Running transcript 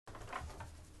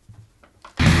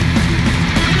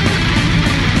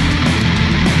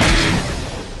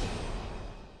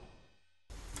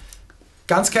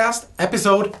Gunzcast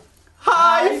episode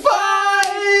High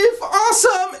Five!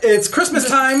 Awesome! It's Christmas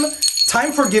time,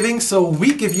 time for giving, so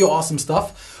we give you awesome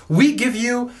stuff. We give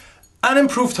you an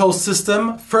improved host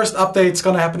system. First update's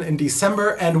gonna happen in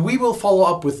December, and we will follow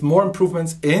up with more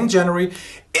improvements in January,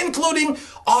 including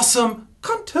awesome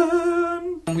content.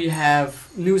 We have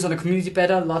news on the community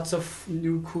beta, lots of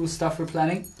new cool stuff we're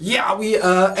planning. Yeah, we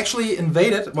actually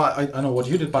invaded, well, I know what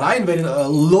you did, but I invaded a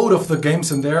load of the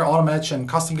games in there, auto match and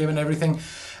custom game and everything.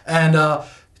 And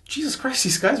Jesus Christ,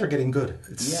 these guys are getting good.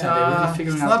 It's, they're really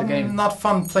figuring out the game. Not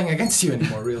fun playing against you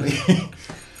anymore, really.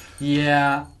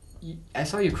 Yeah, I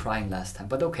saw you crying last time,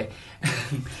 but okay.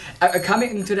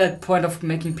 Coming to that point of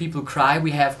making people cry, we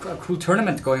have a cool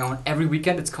tournament going on every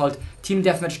weekend. It's called Team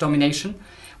Deathmatch Domination,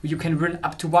 where you can win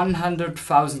up to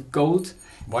 100,000 gold.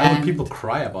 Why would people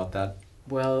cry about that?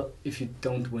 Well, if you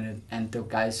don't win it, and the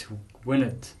guys who win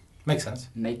it makes sense,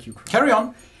 make you cry. Carry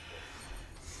on.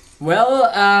 Well,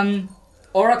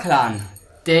 Aura Clan.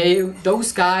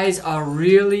 Those guys are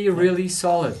really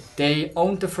solid. They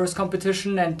owned the first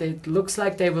competition, and it looks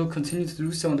like they will continue to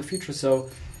do so in the future. So,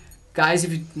 guys,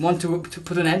 if you want to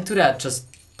put an end to that, just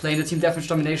play in the Team Deathmatch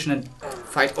Domination and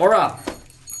fight Aura.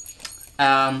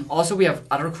 Also, we have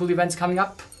other cool events coming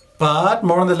up. But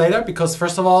more on that later, because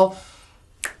first of all,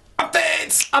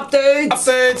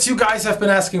 Updates! You guys have been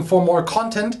asking for more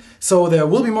content, so there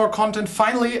will be more content.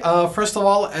 Finally, first of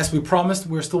all, as we promised,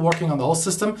 we're still working on the whole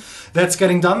system. That's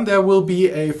getting done. There will be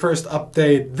a first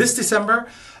update this December,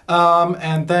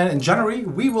 and then in January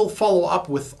we will follow up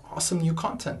with awesome new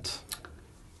content.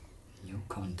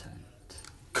 Content.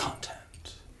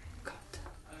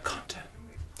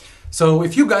 So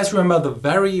if you guys remember the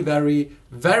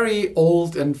very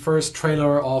old and first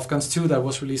trailer of Gunz 2 that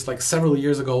was released like several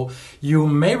years ago, you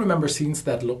may remember scenes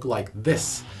that look like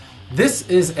this. This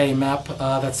is a map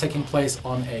that's taking place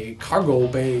on a cargo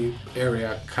bay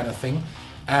area kind of thing,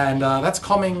 and that's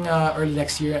coming early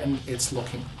next year, and it's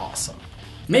looking awesome.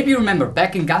 Maybe you remember,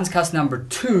 back in Gunzcast number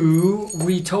 2,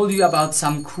 we told you about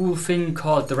some cool thing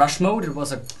called the Rush mode. It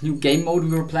was a new game mode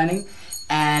we were planning,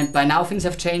 and by now things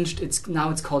have changed. Now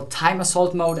it's called Time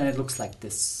Assault mode, and it looks like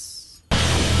this.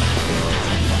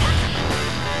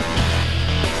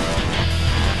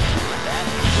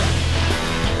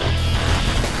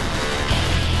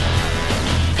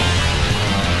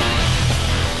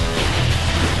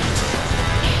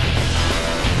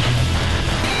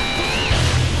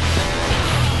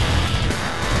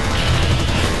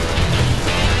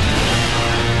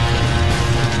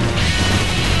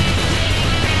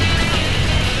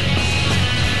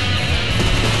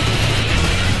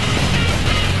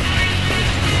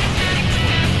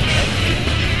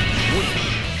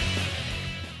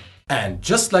 And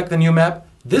just like the new map,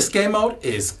 this game mode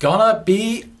is gonna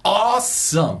be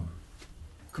awesome!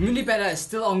 Community beta is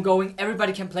still ongoing,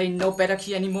 everybody can play, no beta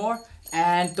key anymore,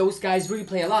 and those guys really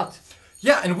play a lot.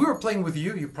 Yeah, and we were playing with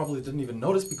you probably didn't even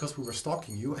notice because we were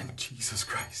stalking you, and Jesus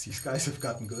Christ, these guys have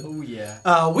gotten good. Oh yeah.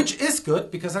 Which is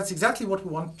good, because that's exactly what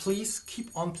we want. Please keep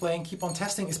on playing, keep on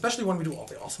testing, especially when we do all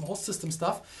the awesome host system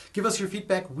stuff. Give us your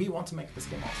feedback, we want to make this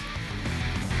game awesome.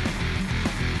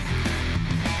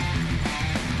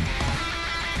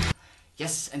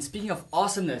 Yes, and speaking of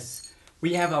awesomeness,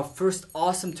 we have our first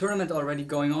awesome tournament already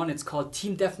going on. It's called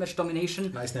Team Deathmatch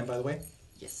Domination. Nice name, by the way.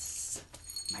 Yes,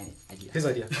 my idea. His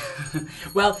idea.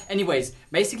 Well, anyways,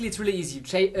 basically it's really easy. You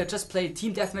just play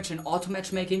Team Deathmatch and auto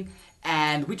matchmaking,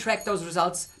 and we track those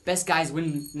results. Best guys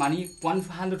win money,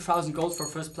 100,000 gold for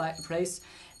first place.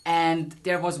 And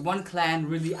there was one clan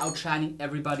really outshining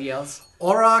everybody else.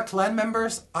 Aura clan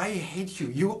members, I hate you.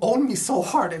 You own me so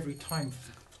hard every time.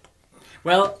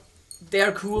 Well,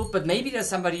 they're cool, but maybe there's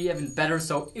somebody even better.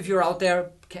 So if you're out there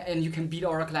and you can beat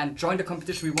Aura Clan, join the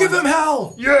competition. Give them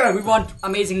hell! Yeah, we want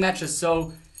amazing matches.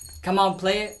 So come on,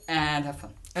 play and have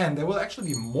fun. And there will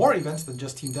actually be more events than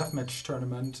just Team Deathmatch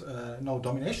Tournament. No,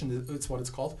 Domination, it's what it's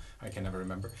called. I can never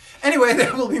remember. Anyway,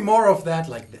 there will be more of that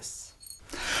like this.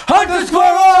 Hunt the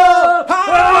squirrel!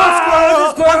 Hunt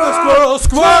the squirrel!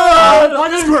 Squirrel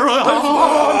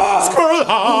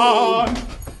hunt!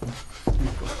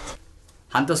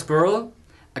 Hunt the squirrel.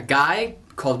 A guy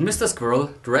called Mr.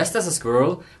 Squirrel, dressed as a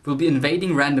squirrel, will be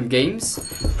invading random games.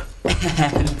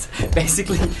 And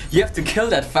basically, you have to kill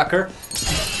that fucker.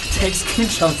 Take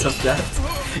screenshots of that.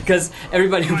 Because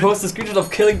everybody who posts a screenshot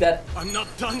of killing that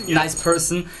nice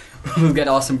person will get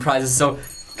awesome prizes. So,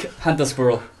 hunt the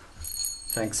squirrel.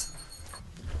 Thanks.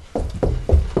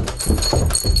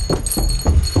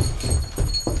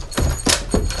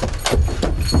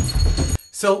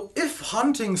 So if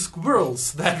hunting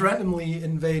squirrels that randomly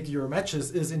invade your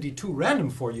matches is indeed too random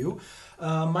for you,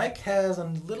 Mike has a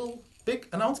little big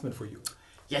announcement for you.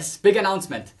 Yes, big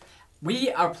announcement. We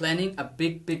are planning a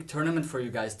big tournament for you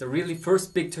guys. The really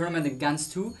first big tournament in Gunz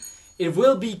 2. It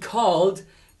will be called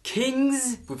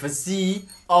KingZ with a Z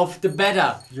of the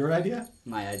Better. Your idea?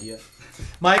 My idea.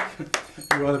 Mike,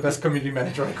 you are the best community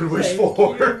manager I could wish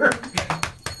for.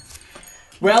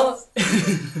 Well,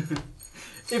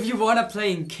 if you want to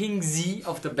play in KingZ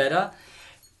of the Better,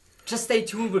 just stay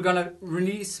tuned. We're gonna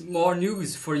release more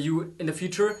news for you in the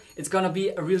future. It's gonna be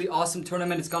a really awesome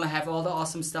tournament. It's gonna have all the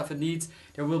awesome stuff it needs.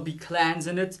 There will be clans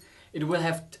in it. It will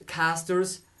have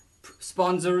casters,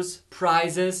 sponsors,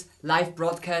 prizes, live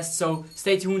broadcasts. So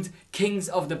stay tuned. KingZ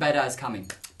of the Better is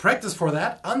coming. Practice for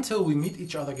that until we meet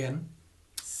each other again.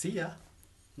 See ya.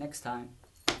 Next time.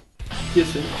 Yes,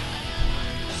 sir.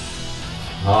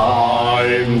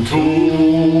 Time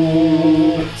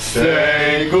to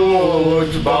say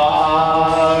goodbye.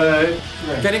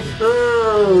 Getting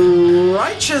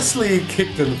righteously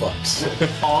kicked in the butt.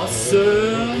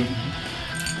 Awesome.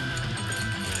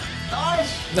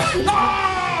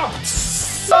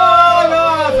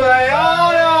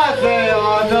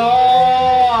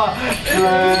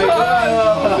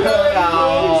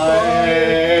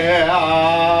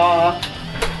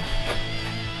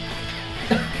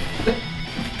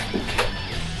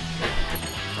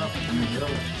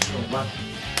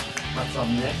 What's up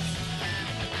next?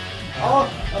 Oh,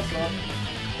 that's wrong.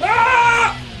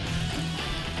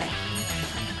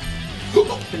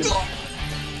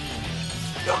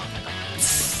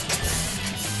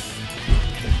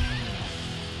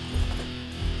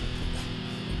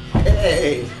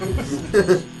 Hey!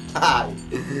 Hi!